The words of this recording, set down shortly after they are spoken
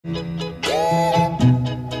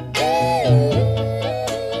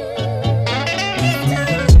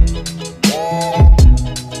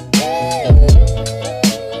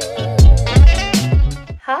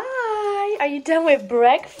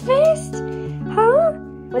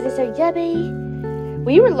is so yummy.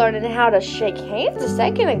 We were learning how to shake hands a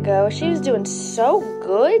second ago. She was doing so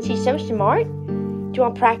good. She's so smart. Do you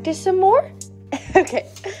want to practice some more? Okay,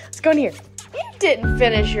 let's go in here. You didn't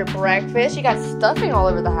finish your breakfast. You got stuffing all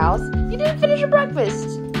over the house. You didn't finish your breakfast.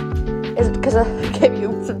 Is it because I gave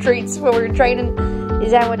you some treats when we were training?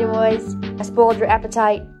 Is that what it was? I spoiled your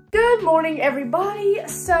appetite. Good morning, everybody.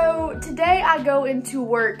 So today I go into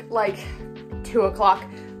work like 2 o'clock.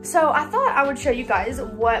 So I thought I would show you guys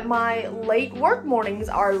what my late work mornings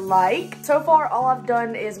are like. So far, all I've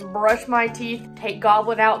done is brush my teeth, take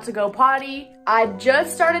Goblin out to go potty. I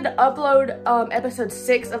just started to upload episode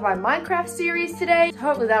 6 of my Minecraft series today. So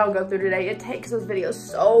hopefully that'll go through today. It takes those videos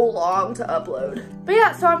so long to upload. But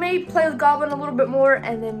yeah, so I may play with Goblin a little bit more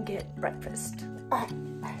and then get breakfast. All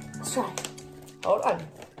right, let's try. Hold on.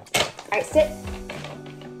 All right, sit.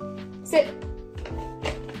 Sit.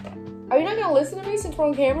 Are you not gonna listen to me since we're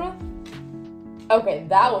on camera? Okay,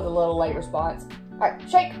 that was a little late response. All right,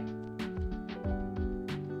 shake.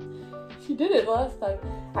 She did it last time.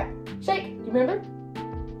 All right, shake. Do you remember?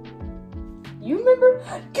 You remember?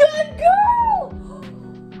 Good girl!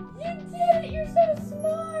 You did it, you're so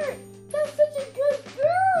smart. That's such a good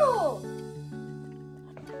girl.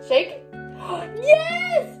 Shake.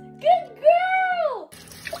 Yes, good girl.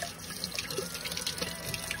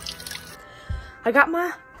 I got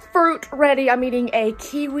my fruit ready. I'm eating a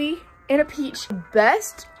kiwi and a peach.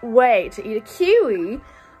 Best way to eat a kiwi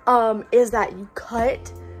is that you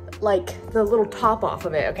cut like the little top off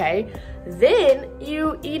of it, okay? Then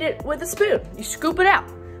you eat it with a spoon. You scoop it out,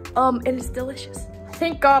 and it's delicious. I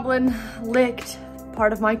think Goblin licked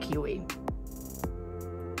part of my kiwi,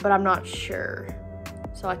 but I'm not sure.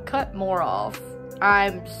 So I cut more off.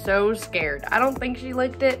 I'm so scared. I don't think she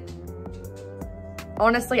licked it.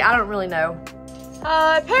 Honestly, I don't really know.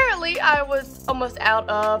 Apparently I was almost out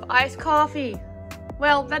of iced coffee.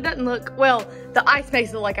 Well, that doesn't look, well, the ice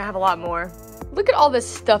makes it look like I have a lot more. Look at all this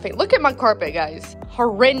stuffing. Look at my carpet, guys.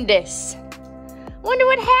 Horrendous. Wonder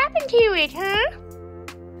what happened to it, huh?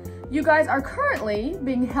 You guys are currently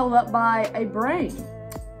being held up by a brain.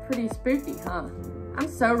 Pretty spooky, huh? I'm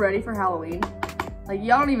so ready for Halloween. Like,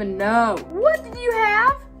 y'all don't even know. What did you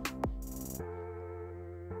have?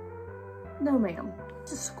 No, ma'am.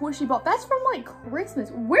 It's a squishy ball. That's from like Christmas.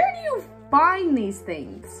 Where do you find these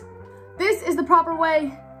things? This is the proper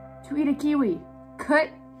way to eat a kiwi. Cut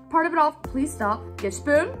part of it off. Please stop. Get a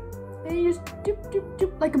spoon and you just doop, doop,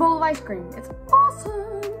 doop like a bowl of ice cream. It's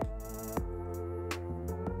awesome.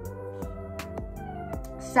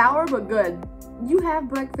 Sour but good. You have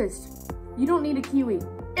breakfast. You don't need a kiwi.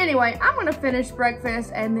 Anyway, I'm gonna finish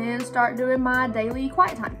breakfast and then start doing my daily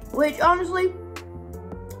quiet time, which honestly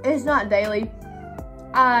is not daily.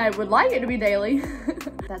 I would like it to be daily.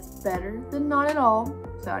 That's better than not at all.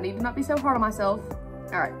 So I need to not be so hard on myself.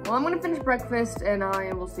 All right, well, I'm gonna finish breakfast and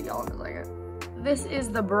I will see y'all in a second. This is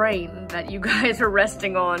the brain that you guys are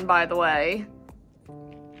resting on, by the way.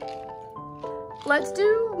 Let's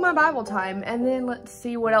do my Bible time and then let's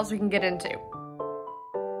see what else we can get into.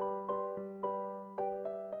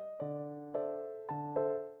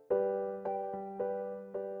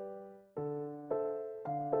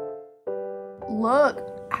 Look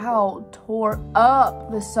how tore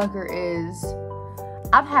up this sucker is.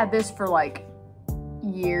 I've had this for like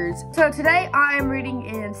years. So today I am reading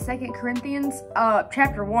in 2 Corinthians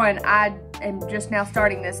chapter 1. I am just now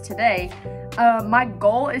starting this today. My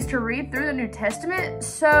goal is to read through the New Testament.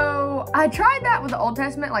 So I tried that with the Old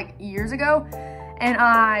Testament like years ago and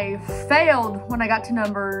I failed when I got to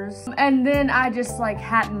Numbers. And then I just like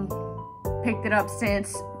hadn't picked it up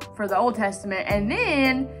since for the Old Testament. And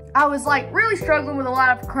then I was like really struggling with a lot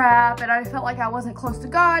of crap and I felt like I wasn't close to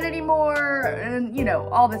God anymore and you know,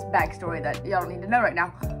 all this backstory that y'all don't need to know right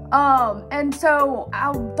now. And so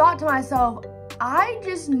I thought to myself, I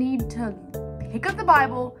just need to pick up the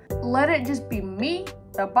Bible, let it just be me,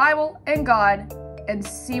 the Bible, and God, and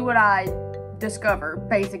see what I discover,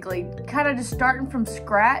 basically. Kind of just starting from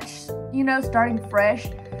scratch, you know, starting fresh.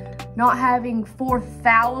 Not having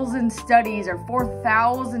 4,000 studies or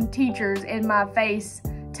 4,000 teachers in my face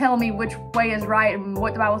tell me which way is right and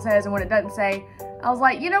what the Bible says and what it doesn't say. I was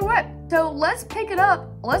like, you know what? So let's pick it up,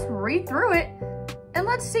 let's read through it, and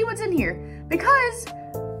let's see what's in here. Because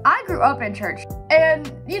I grew up in church,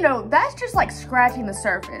 and you know, that's just like scratching the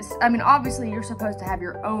surface. I mean, obviously you're supposed to have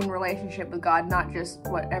your own relationship with God, not just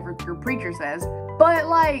whatever your preacher says. But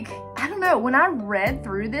like, I don't know, when I read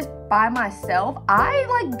through this by myself, I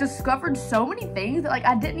like discovered so many things that like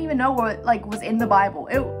I didn't even know what like was in the Bible.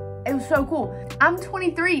 It was so cool. I'm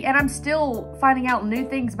 23 and I'm still finding out new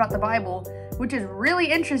things about the Bible which is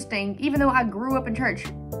really interesting, even though I grew up in church.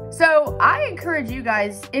 So I encourage you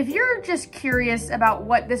guys, if you're just curious about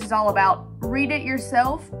what this is all about, read it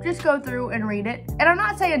yourself. Just go through and read it. And I'm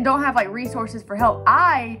not saying don't have like resources for help.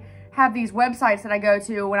 I have these websites that I go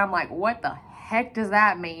to when I'm like, what the heck does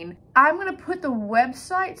that mean? I'm gonna put the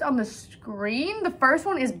websites on the screen. The first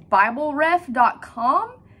one is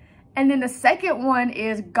BibleRef.com, and then the second one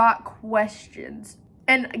is Got Questions.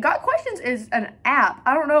 And Got Questions is an app.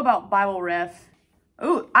 I don't know about BibleRef.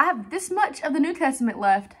 Ooh, I have this much of the New Testament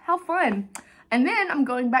left. How fun. And then I'm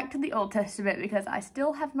going back to the Old Testament because I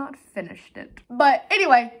still have not finished it. But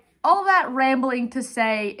anyway, all that rambling to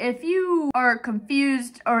say, if you are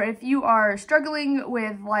confused or if you are struggling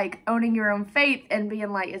with like owning your own faith and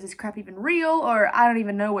being like, is this crap even real? Or I don't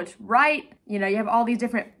even know what's right. You know, you have all these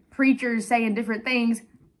different preachers saying different things.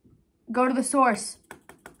 Go to the source.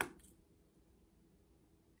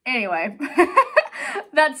 Anyway,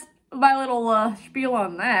 that's my little spiel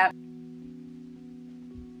on that.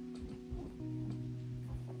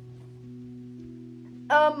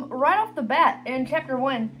 Right off the bat in chapter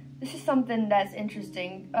 1, this is something that's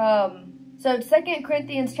interesting. So 2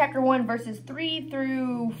 Corinthians chapter 1 verses 3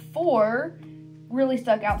 through 4 really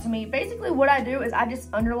stuck out to me. Basically what I do is I just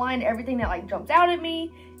underline everything that like jumps out at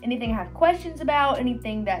me, anything I have questions about,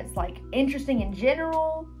 anything that's like interesting in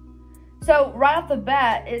general. So right off the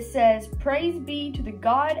bat, it says, praise be to the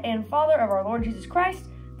God and Father of our Lord Jesus Christ,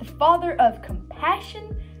 the Father of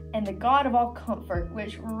compassion and the God of all comfort,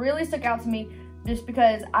 which really stuck out to me just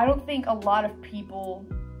because I don't think a lot of people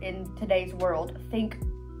in today's world think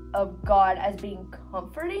of God as being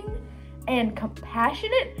comforting and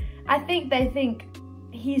compassionate. I think they think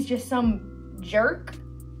he's just some jerk,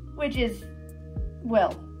 which is,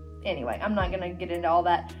 well, anyway, I'm not gonna get into all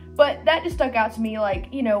that. But that just stuck out to me,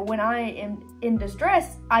 like, you know, when I am in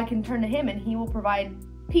distress, I can turn to him and he will provide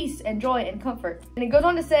peace and joy and comfort. And it goes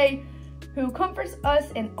on to say, who comforts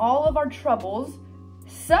us in all of our troubles,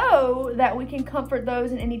 so that we can comfort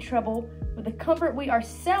those in any trouble with the comfort we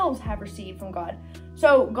ourselves have received from God.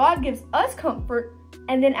 So God gives us comfort,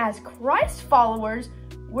 and then as Christ followers,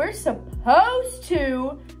 we're supposed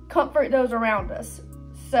to comfort those around us.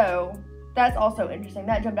 So that's also interesting.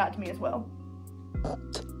 That jumped out to me as well.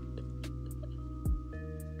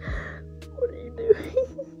 What are you doing?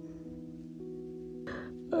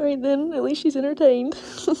 Alright then, at least she's entertained.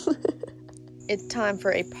 It's time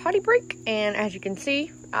for a potty break, and as you can see,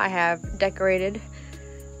 I have decorated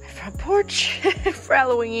my front porch for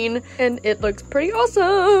Halloween, and it looks pretty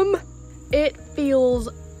awesome. It feels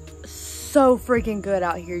so freaking good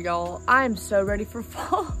out here, y'all. I'm so ready for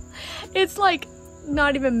fall. It's like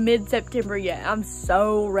not even mid-September yet. I'm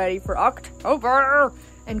so ready for October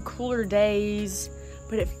and cooler days,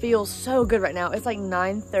 but it feels so good right now. It's like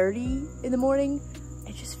 9:30 in the morning.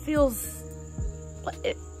 It just feels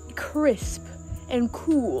like crisp and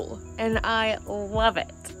cool, and I love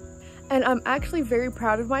it. And I'm actually very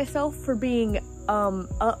proud of myself for being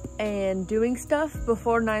up and doing stuff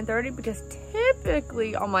before 9:30, because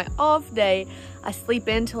typically on my off day I sleep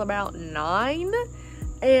in till about 9,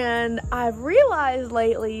 and I've realized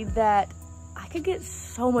lately that I could get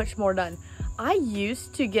so much more done. I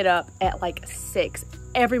used to get up at like 6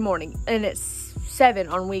 every morning, and it's 7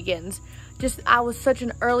 on weekends. I was such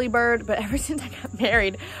an early bird, but ever since I got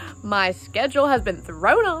married, my schedule has been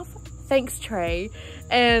thrown off. Thanks, Trey.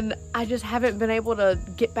 And I just haven't been able to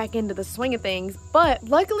get back into the swing of things. But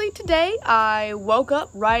luckily today, I woke up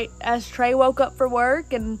right as Trey woke up for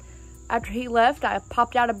work. And after he left, I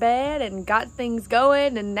popped out of bed and got things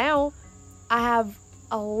going. And now I have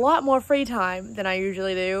a lot more free time than I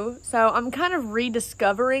usually do. So I'm kind of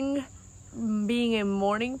rediscovering being a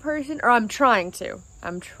morning person, or I'm trying to.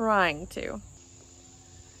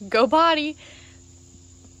 Go potty.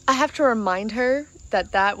 I have to remind her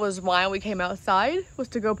that that was why we came outside, was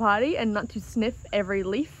to go potty and not to sniff every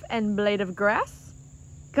leaf and blade of grass.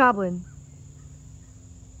 Goblin.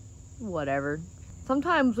 Whatever.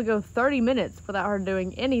 Sometimes we go 30 minutes without her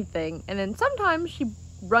doing anything, and then sometimes she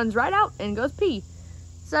runs right out and goes pee.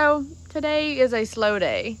 So today is a slow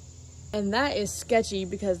day. And that is sketchy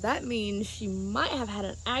because that means she might have had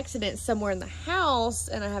an accident somewhere in the house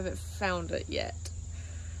and I haven't found it yet.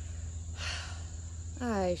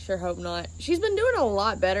 I sure hope not. She's been doing a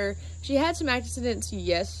lot better. She had some accidents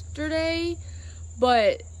yesterday,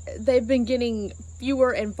 but they've been getting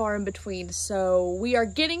fewer and far in between. So we are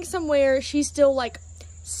getting somewhere. She's still like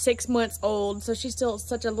 6 months old, so she's still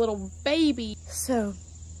such a little baby. So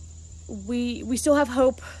we still have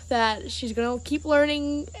hope that she's gonna keep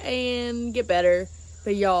learning and get better.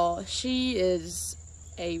 But y'all, she is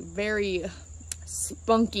a very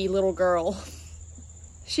spunky little girl.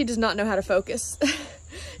 she does not know how to focus.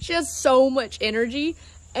 She has so much energy,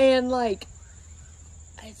 and like,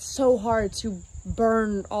 it's so hard to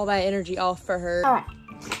burn all that energy off for her. All right,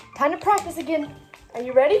 time to practice again. Are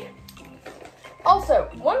you ready? Also,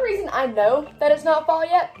 one reason I know that it's not fall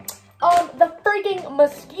yet, the freaking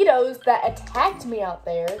mosquitoes that attacked me out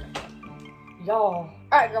there. Y'all. All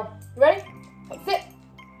right, girl, you ready? Sit.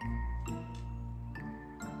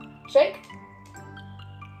 Shake.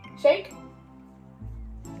 Shake.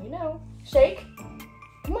 You know, shake.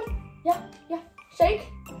 Come on, yeah, shake.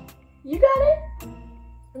 You got it.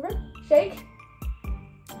 Remember, shake.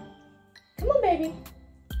 Come on, baby.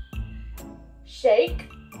 Shake.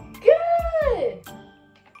 Good.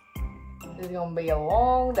 This is gonna be a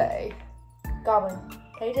long day. Goblin,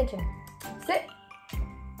 pay attention. Sit.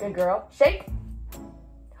 Good girl. Shake.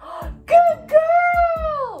 Good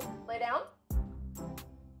girl. Lay down.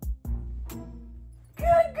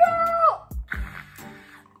 Good girl.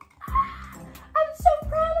 I'm so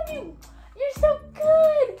proud of you. You're so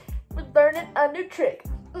good. We're learning a new trick.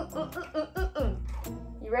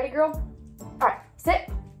 You ready, girl? All right, sit.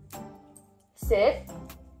 Sit.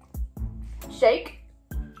 Shake.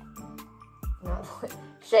 No,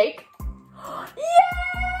 shake.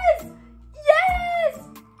 Yes! Yes!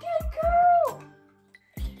 Good girl!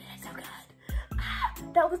 She did it so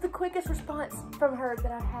good. That was the quickest response from her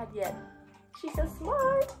that I've had yet. She's so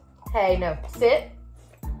smart. Hey, no, sit.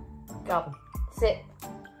 Goblin, sit.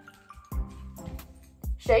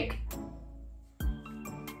 Shake.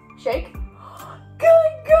 Shake.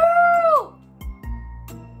 Good girl!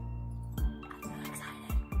 I'm so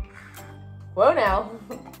excited. Whoa now.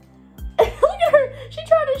 Look at her, she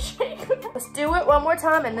tried to shake. Let's do it one more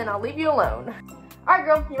time and then I'll leave you alone. All right,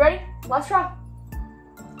 girl, you ready? Let's try.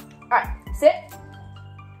 All right, sit.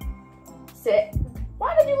 Sit.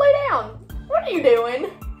 Why did you lay down? What are you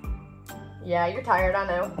doing? Yeah, you're tired, I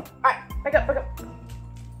know. All right, back up, back up.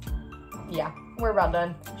 Yeah, we're about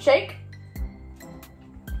done. Shake.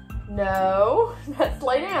 No, let's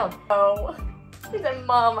lay down. Oh, she said,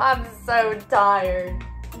 Mom, I'm so tired.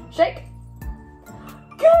 Shake.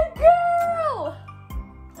 Good girl.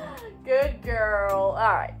 Good girl.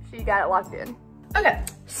 All right, she got it locked in. Okay,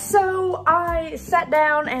 so I sat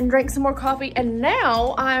down and drank some more coffee, and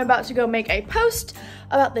now I'm about to go make a post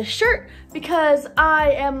about this shirt because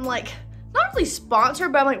I am like, not really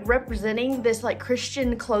sponsored, but I'm like representing this like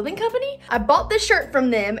Christian clothing company. I bought this shirt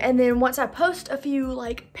from them, and then once I post a few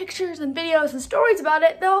like pictures and videos and stories about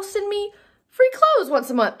it, they'll send me free clothes once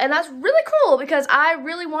a month. And that's really cool because I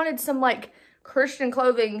really wanted some like Christian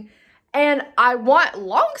clothing, and I want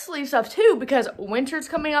long sleeve stuff too because winter's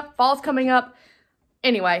coming up, fall's coming up.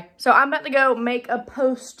 Anyway, so I'm about to go make a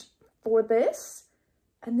post for this,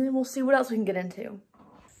 and then we'll see what else we can get into.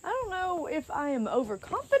 I don't know if I am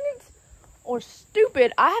overconfident or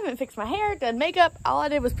stupid. I haven't fixed my hair, done makeup. All I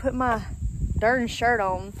did was put my darn shirt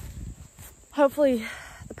on. Hopefully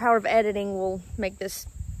the power of editing will make this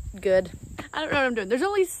good. I don't know what I'm doing. There's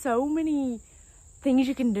only so many things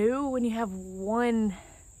you can do when you have one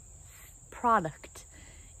product.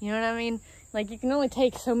 You know what I mean? Like, you can only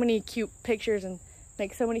take so many cute pictures and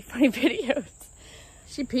make so many funny videos.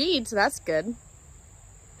 She peed, so that's good.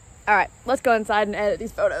 All right, let's go inside and edit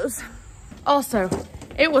these photos. Also,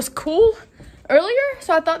 it was cool earlier,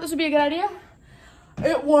 so I thought this would be a good idea.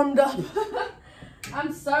 It warmed up.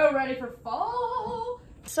 I'm so ready for fall.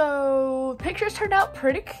 So, pictures turned out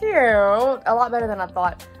pretty cute. A lot better than I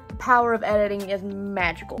thought. The power of editing is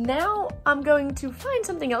magical. Now, I'm going to find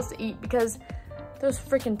something else to eat because those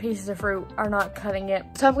freaking pieces of fruit are not cutting it.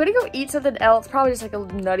 So I'm gonna go eat something else, probably just like a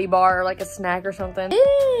nutty bar or like a snack or something.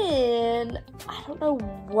 And I don't know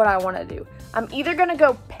what I wanna do. I'm either gonna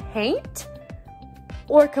go paint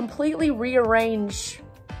or completely rearrange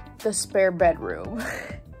the spare bedroom.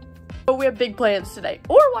 But we have big plans today.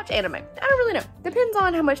 Or watch anime. I don't really know. Depends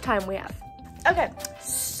on how much time we have. Okay,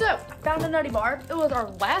 so I found a nutty bar. It was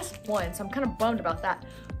our last one, so I'm kind of bummed about that.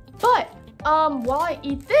 But while I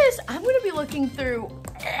eat this, I'm gonna be looking through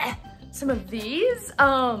some of these. So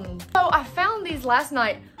I found these last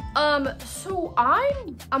night. So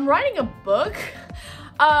I'm writing a book.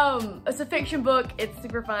 It's a fiction book. It's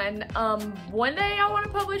super fun. One day I want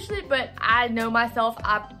to publish it, but I know myself,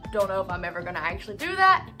 I don't know if I'm ever gonna actually do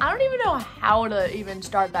that. I don't even know how to even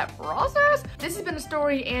start that process. This has been a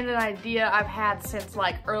story and an idea I've had since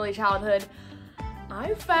like early childhood.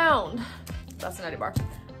 I found, that's a nutty bar,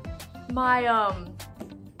 my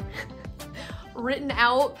written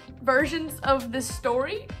out versions of this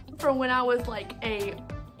story from when I was like a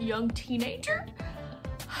young teenager,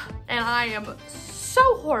 and I am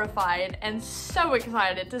so horrified and so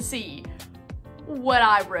excited to see what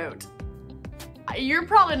I wrote. You're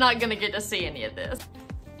probably not gonna get to see any of this.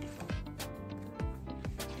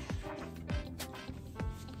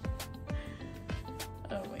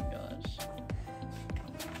 Oh my gosh.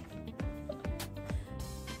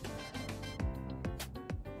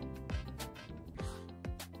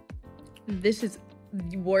 This is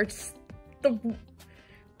the worst.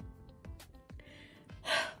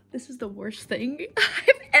 This is the worst thing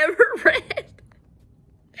I've ever read.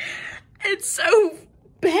 It's so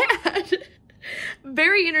bad.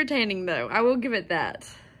 Very entertaining though, I will give it that.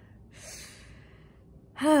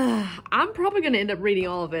 I'm probably gonna end up reading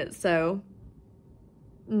all of it, so.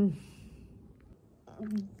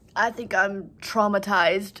 I think I'm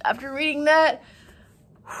traumatized after reading that.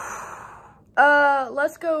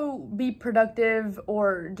 Let's go be productive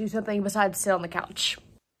or do something besides sit on the couch.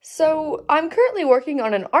 So I'm currently working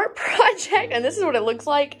on an art project, and this is what it looks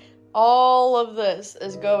like. All of this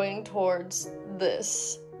is going towards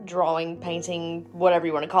this drawing, painting, whatever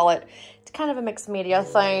you want to call it. It's kind of a mixed media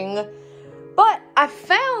thing. But I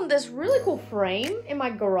found this really cool frame in my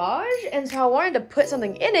garage, and so I wanted to put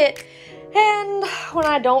something in it. And when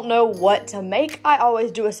I don't know what to make, I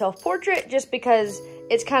always do a self-portrait just because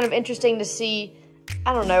it's kind of interesting to see,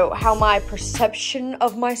 I don't know, how my perception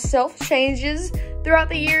of myself changes throughout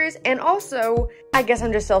the years. And also, I guess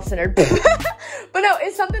I'm just self-centered. But no,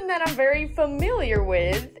 it's something that I'm very familiar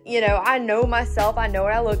with. You know, I know myself, I know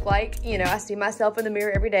what I look like. You know, I see myself in the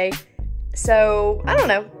mirror every day. So, I don't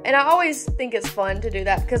know. And I always think it's fun to do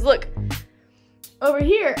that. Because look, over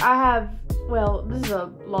here I have, well, this is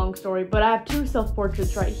a long story, but I have two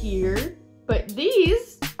self-portraits right here. But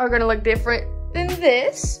these are gonna look different than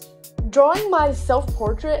this. Drawing my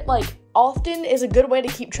self-portrait, like, often is a good way to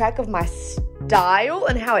keep track of my style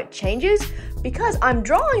and how it changes, because I'm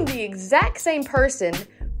drawing the exact same person,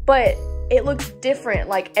 but it looks different,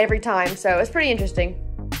 like, every time, so it's pretty interesting.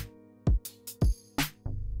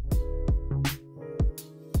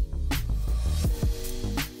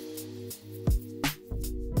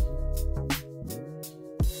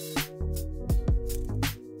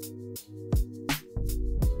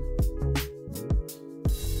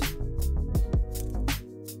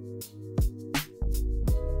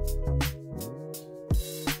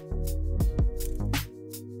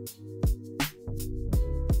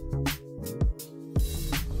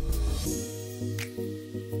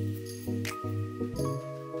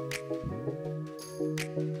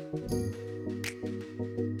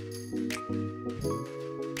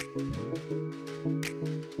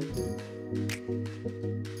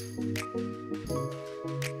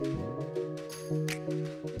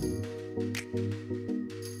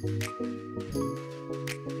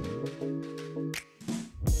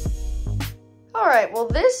 Alright, well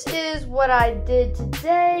this is what I did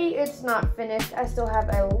today. It's not finished. I still have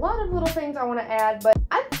a lot of little things I want to add, but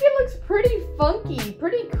I think it looks pretty funky,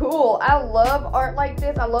 pretty cool. I love art like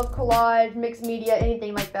this. I love collage, mixed media,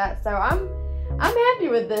 anything like that. So I'm happy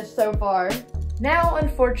with this so far. Now,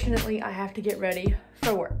 unfortunately, I have to get ready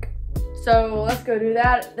for work. So let's go do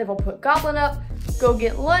that. Then we'll put Goblin up, go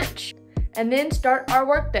get lunch, and then start our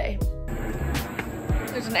work day.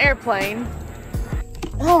 There's an airplane.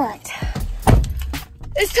 Alright.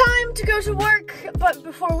 It's time to go to work, but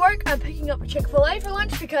before work, I'm picking up Chick-fil-A for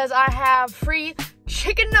lunch because I have free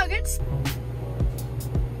chicken nuggets.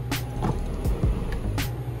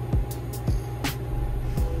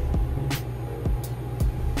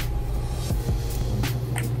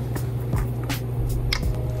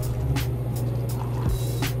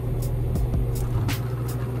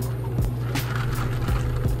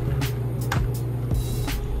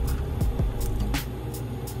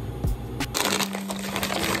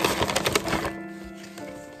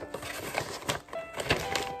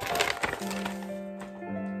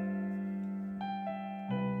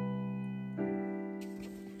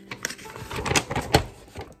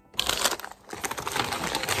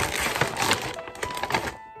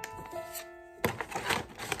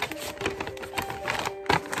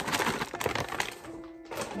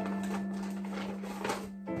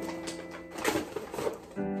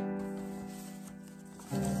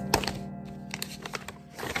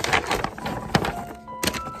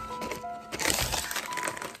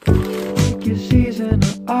 You see